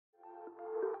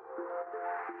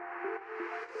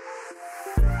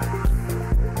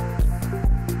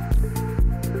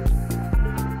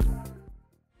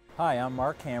Hi, I'm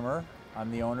Mark Hammer.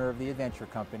 I'm the owner of the Adventure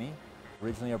Company.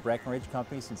 Originally a Breckenridge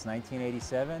company since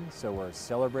 1987, so we're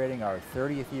celebrating our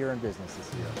 30th year in business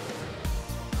this year.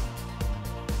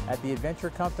 At the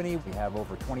Adventure Company, we have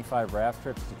over 25 raft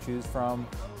trips to choose from.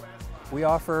 We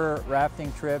offer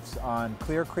rafting trips on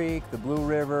Clear Creek, the Blue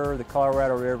River, the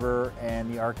Colorado River,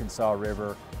 and the Arkansas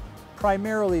River.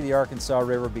 Primarily the Arkansas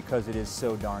River because it is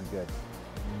so darn good.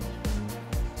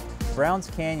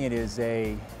 Browns Canyon is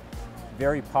a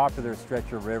very popular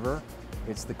stretch of river.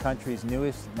 It's the country's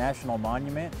newest national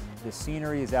monument. The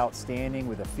scenery is outstanding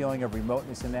with a feeling of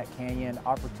remoteness in that canyon,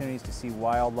 opportunities to see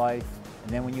wildlife,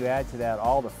 and then when you add to that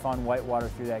all the fun whitewater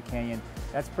through that canyon,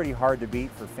 that's pretty hard to beat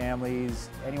for families.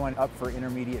 Anyone up for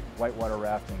intermediate whitewater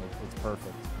rafting, it's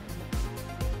perfect.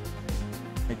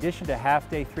 In addition to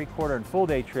half-day, three-quarter, and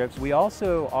full-day trips, we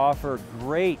also offer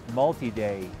great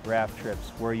multi-day raft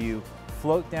trips where you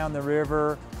float down the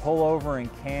river, pull over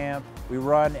and camp. We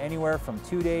run anywhere from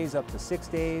 2 days up to 6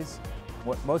 days.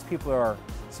 What most people are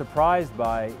surprised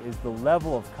by is the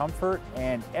level of comfort,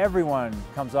 and everyone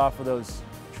comes off of those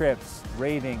trips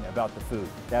raving about the food.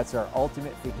 That's our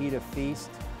ultimate fajita feast.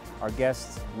 Our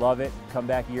guests love it, come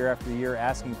back year after year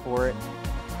asking for it.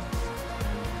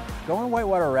 Going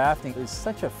whitewater rafting is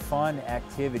such a fun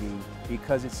activity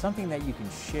because it's something that you can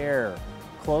share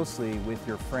closely with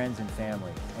your friends and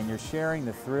family. And you're sharing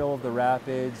the thrill of the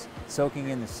rapids, soaking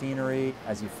in the scenery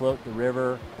as you float the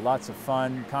river, lots of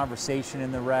fun conversation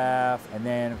in the raft, and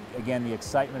then again the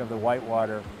excitement of the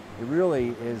whitewater. It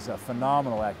really is a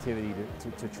phenomenal activity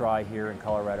to try here in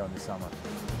Colorado in the summer.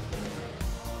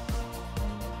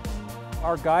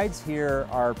 Our guides here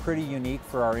are pretty unique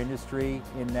for our industry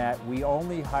in that we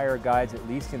only hire guides at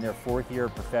least in their 4th year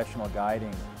of professional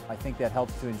guiding. I think that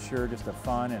helps to ensure just a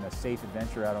fun and a safe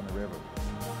adventure out on the river.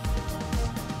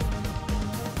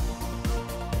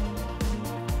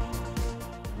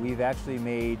 We've actually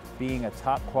made being a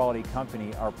top quality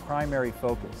company our primary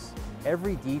focus.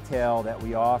 Every detail that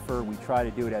we offer, we try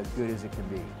to do it as good as it can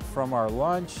be. From our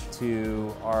lunch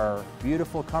to our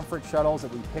beautiful comfort shuttles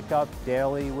that we pick up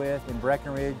daily with in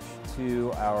Breckenridge,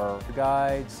 to our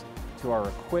guides, to our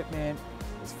equipment,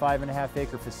 this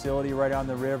 5.5-acre facility right on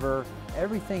the river.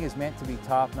 Everything is meant to be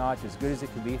top-notch, as good as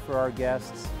it can be for our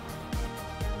guests.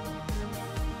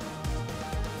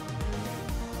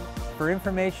 For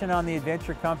information on the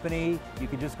Adventure Company, you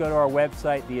can just go to our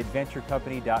website,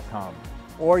 theadventurecompany.com.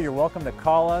 Or you're welcome to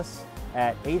call us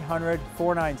at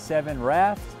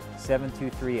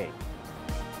 800-497-RAFT-7238.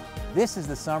 This is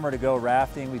the summer to go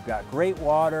rafting. We've got great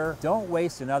water. Don't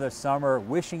waste another summer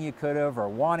wishing you could have or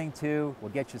wanting to.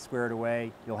 We'll get you squared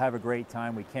away. You'll have a great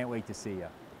time. We can't wait to see you.